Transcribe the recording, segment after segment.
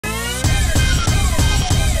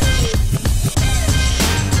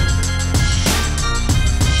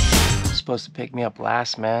supposed to pick me up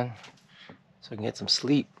last, man, so I can get some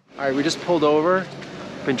sleep. All right, we just pulled over.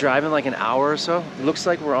 Been driving like an hour or so. It looks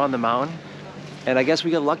like we're on the mountain. And I guess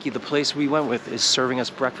we got lucky. The place we went with is serving us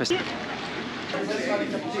breakfast. You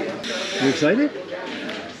excited?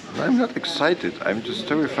 I'm not excited. I'm just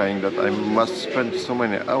terrifying that I must spend so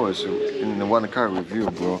many hours in one car with you,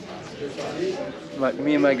 bro.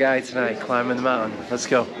 Me and my guy tonight climbing the mountain. Let's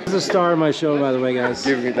go. This is the star of my show, by the way, guys.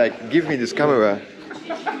 Give me this camera.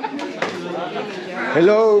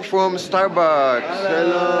 Hello from Starbucks.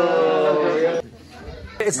 Hello.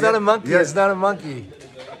 It's not a monkey. Yes. It's not a monkey.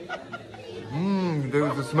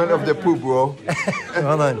 There's the smell of the poop, bro.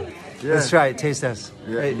 Hold on. Yeah. Let's try it. Taste test.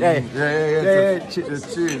 Yeah. Hey. Yeah.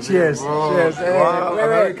 Cheers. Cheers. Cheers. Bro. Cheers. Hey, Wow, wait.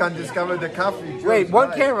 American discovered the coffee. Just Wait, one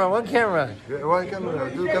right. camera. One camera. Yeah, one camera.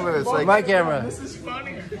 Two cameras. Like, My camera. This is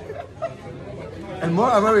funny. and more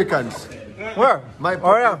Americans. Where? My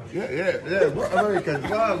Oh, yeah. Yeah. More Americans.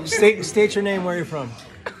 Wow. State your name. Where you're from.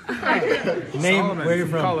 Name. Solomon Where you're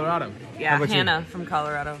from from. Colorado. Yeah, about you? Hannah from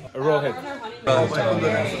Colorado. Rollhead.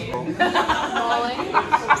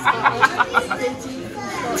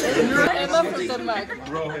 Emma from Denmark.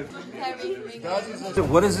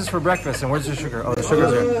 What is this for breakfast? And where's the sugar? Oh, the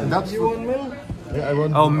sugar's here. That's milk. Yeah, I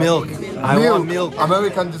want. Oh, milk. I want milk.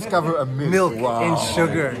 American discover a milk. Milk Wow. and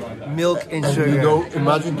sugar. Milk and And sugar. you know,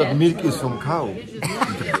 imagine that milk is from cow.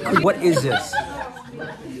 What is this?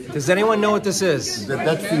 Does anyone know what this is?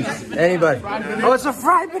 That's fish. Anybody? Oh, it's a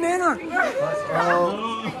fried banana.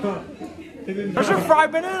 It's a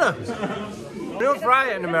fried banana. We don't fry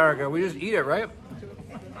it in America. We just eat it, right?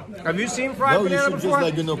 Have you seen fried No, you banana should before?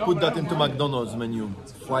 just put that into McDonald's menu.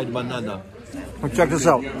 Fried banana. Well, check this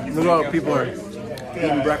out. Look at all the people are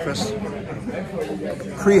eating breakfast.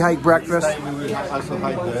 Pre-hike breakfast. We will also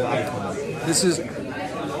hide the icon. This is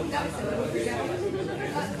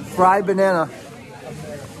fried banana.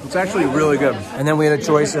 It's actually really good. And then we had a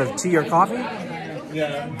choice of tea or coffee.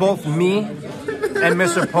 Both me and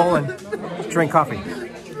Mr. Poland drink coffee.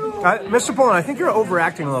 Mr. Poland, I think you're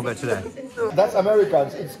overacting a little bit today. That's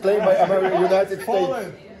Americans. It's claimed by United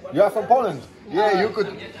States. You are from Poland. Yeah, you could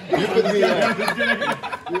be.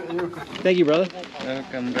 Thank you, brother.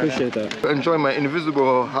 Welcome, Appreciate that. Enjoy my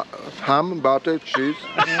invisible ham, butter, cheese,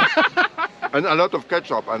 and a lot of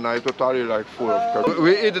ketchup. And I totally like full of ketchup.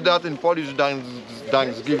 We eat that in Polish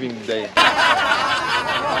Thanksgiving Day.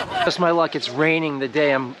 Just my luck. It's raining the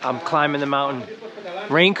day I'm climbing the mountain.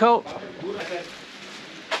 Raincoat.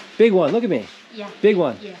 Big one. Look at me. Yeah. Big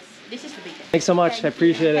one. Yes, this is the biggest. Thanks so much. I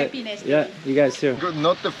appreciate it. Happiness. Yeah, you guys too. Good,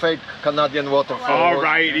 not the fake Canadian waterfall. All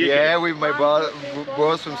right. Yeah, with my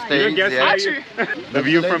bros from States. Yeah. The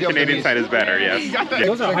view from Lady of the Canadian Mist. side is better, yes.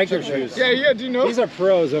 Those are hiker shoes. Yeah, do you know? These are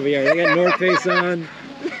pros over here. They got North Face on.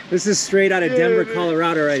 This is straight out of Denver,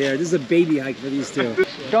 Colorado right here. This is a baby hike for these two.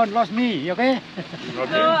 Don't lose me, okay? No,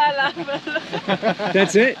 I love it.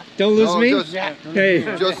 That's it? Don't lose me? Hey,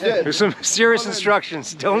 Just it. there's some serious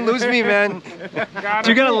instructions. Don't lose me, man. Do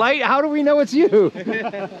you got a light? How do we know it's you?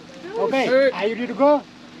 Okay, are you ready to go?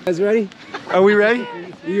 Guys ready? Are we ready?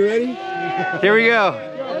 Are you ready? Here we go.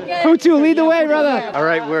 Hutu, lead the way, brother. All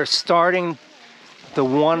right, we're starting the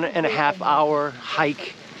 1.5 hour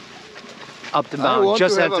hike up the I mountain. want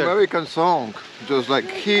Just to have entered. American song, just like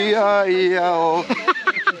here, oh.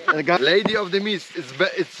 Lady of the Mist.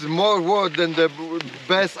 It's more word than the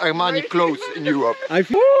best Armani clothes in Europe. I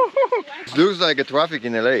feel. It looks like a traffic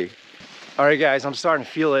in LA. All right, guys, I'm starting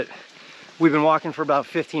to feel it. We've been walking for about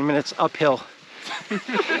 15 minutes uphill.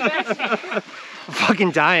 I'm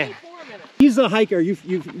fucking dying. He's a hiker.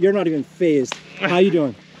 You're not even phased. How you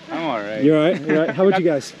doing? I'm all right. You all right? You all right? How about you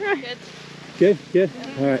guys? Good. Good? Good?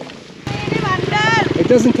 All right. It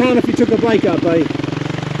doesn't count if you took a bike up, buddy.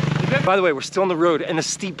 By the way, we're still on the road and the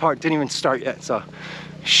steep part didn't even start yet, so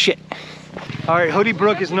shit. All right, Hoodie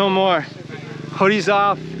Brook is no more. Hoodie's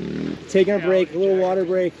off. Taking a break, a little water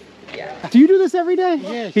break. Yeah. Do you do this every day?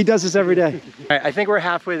 Yes. He does this every day. All right, I think we're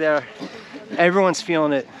halfway there. Everyone's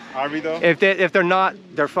feeling it. Are we though? If they're not,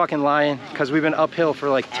 they're fucking lying because we've been uphill for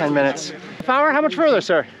like 10 minutes. Power, how much further,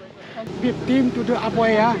 sir? 15 to the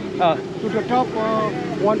upway, to the top,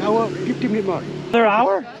 1 hour, 50 minutes more. Another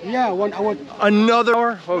hour? Yeah, 1 hour. Another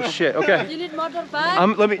hour? Oh shit, okay. You need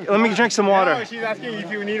motorbike? Let me drink some water. No, she's asking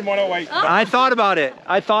if you need a motorbike. I thought about it.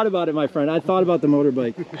 I thought about it, my friend. I thought about the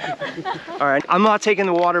motorbike. All right, I'm not taking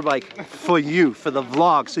the water bike for you, for the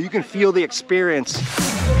vlog, so you can feel the experience.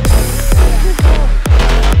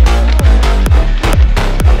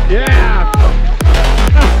 Yeah!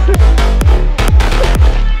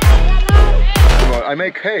 I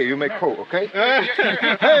make hay, you make ho, okay? Hey!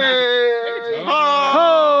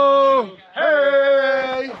 Ho!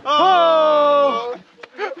 Hey! Ho!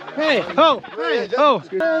 Hey, oh, oh.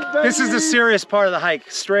 This is the serious part of the hike,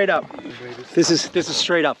 straight up. This is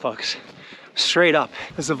straight up, folks. Straight up.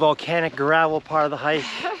 This is a volcanic gravel part of the hike.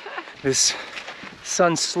 This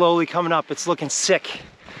sun's slowly coming up. It's looking sick.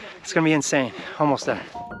 It's gonna be insane. Almost there.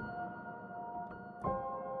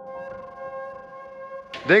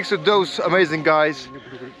 Thanks to those amazing guys,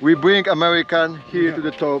 we bring American here to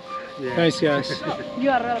the top. Yeah. Nice guys.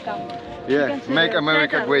 You are welcome. Yeah, make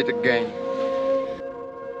America great again.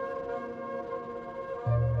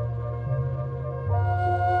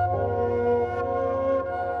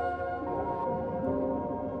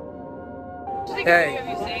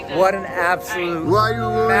 Hey, what an absolute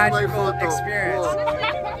magical experience.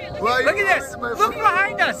 Look at this! Look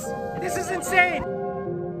behind us! This is insane!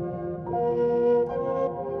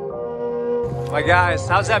 My guys,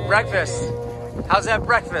 how's that breakfast? How's that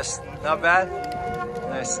breakfast? Not bad?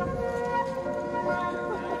 Nice.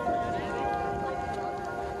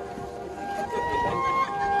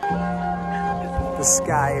 The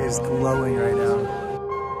sky is glowing right now.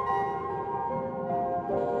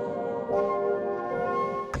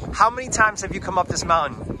 How many times have you come up this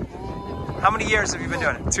mountain? How many years have you been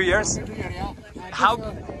doing it? 2 years? How?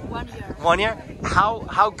 1 year. 1 year?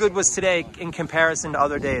 How good was today in comparison to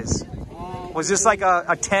other days? Was this like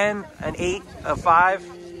a 10, an 8, a 5?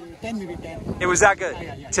 10 maybe 10. It was that good?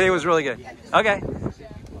 Today was really good. Okay.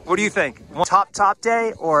 What do you think? Top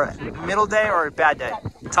day or middle day or bad day?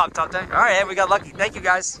 Top day? All right, we got lucky. Thank you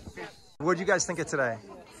guys. What did you guys think of today?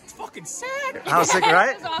 It's fucking sad. How sick,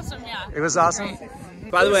 right? It was awesome, yeah. It was awesome?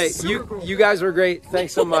 By the way, you guys were great.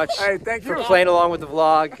 Thanks so much for playing along with the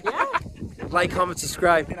vlog. Yeah. Like, comment,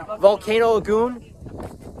 subscribe. Volcano Lagoon,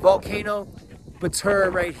 Volcano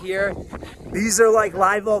Batur right here. These are like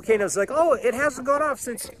live volcanoes. Like, oh, it hasn't gone off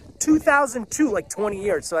since 2002, like 20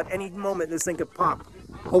 years. So at any moment, this thing could pop.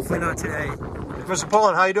 Hopefully not today. Mr.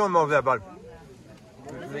 Poland, how you doing over there, bud?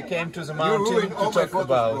 We came to the mountain to talk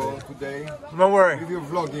about it. Today. No worry. With your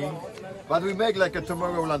vlogging. But we make like a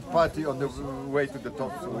Tomorrowland party on the way to the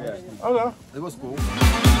top, so yeah. Okay. It was cool.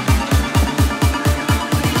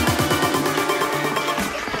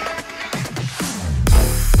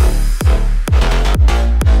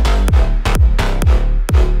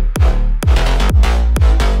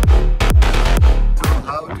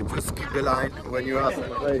 How to just keep the line when you ask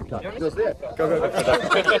it. Just there. Go.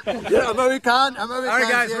 Yeah, American. All right,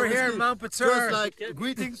 guys, yeah, we're here in Mount Batur. Just like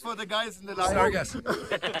greetings for the guys in the line. Sorry, guys.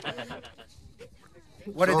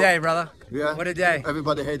 What a day, brother. Yeah. What a day.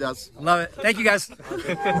 Everybody hate us. Love it. Thank you, guys.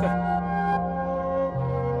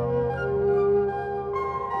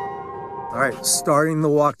 All right, starting the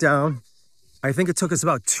walk down. I think it took us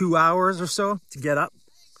about 2 hours or so to get up.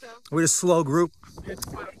 We're a slow group.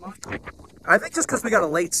 I think just because we got a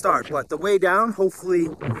late start, but the way down, hopefully,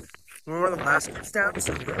 we're one of the last groups down,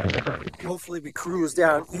 so hopefully we cruise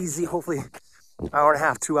down easy, hopefully an hour and a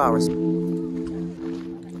half, 2 hours.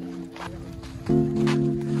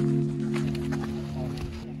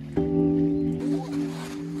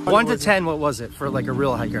 1 to 10, what was it for like a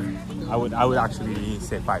real hiker? I would actually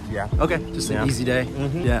say 5, yeah. Okay, just an easy day.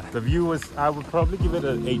 Yeah. The view was, I would probably give it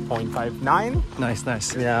an 8.5, 9.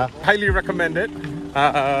 Nice. Yeah. Highly recommend it.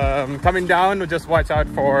 Coming down, just watch out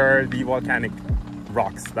for the volcanic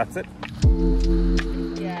rocks. That's it.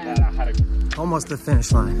 Yeah. Almost the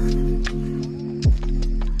finish line.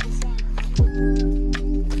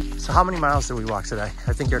 So how many miles did we walk today?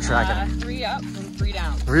 I think you're tracking. 3 up and 3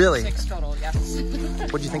 down. Really? 6 total, yes.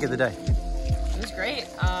 What did you think of the day? It was great.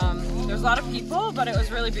 There was a lot of people, but it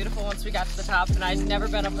was really beautiful once we got to the top, and I'd never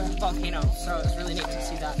been up a volcano, so it was really neat to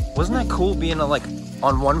see that. Wasn't that cool being like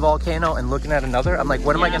on one volcano and looking at another? I'm like,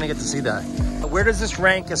 when am I gonna get to see that? Where does this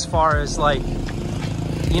rank as far as like,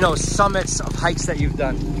 you know, summits of hikes that you've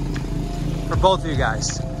done? For both of you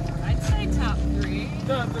guys. I'd say top 3.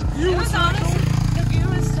 The view was honest. The view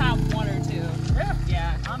was top 1 or 2.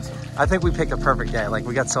 Yeah. I think we picked a perfect day. Like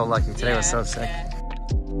we got so lucky. Today was so sick. Yeah.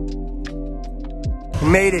 We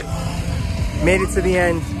made it. Made it to the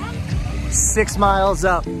end. 6 miles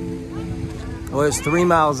up. Well, it was 3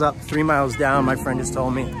 miles up, 3 miles down. My friend just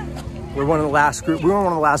told me. We're one of the last group. We were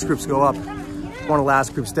one of the last groups to go up. One of the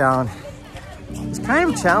last groups down. It's kind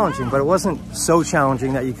of challenging, but it wasn't so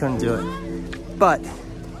challenging that you couldn't do it. But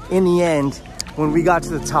in the end, when we got to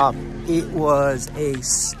the top, it was a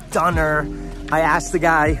stunner. I asked the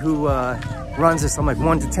guy who runs this, I'm like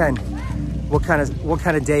 1 to 10, what kind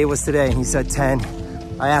of day it was today? And he said 10.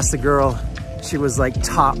 I asked the girl, she was like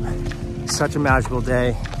top. Such a magical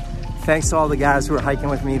day. Thanks to all the guys who were hiking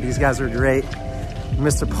with me. These guys were great.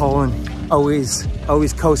 Mr. Poland, always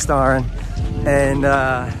co-starring. And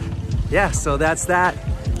yeah, so that's that.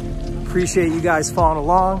 Appreciate you guys following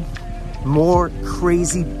along. More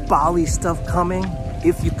crazy Bali stuff coming.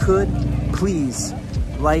 If you could, please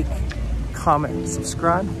like, comment,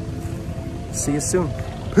 subscribe. See you soon.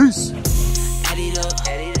 Peace.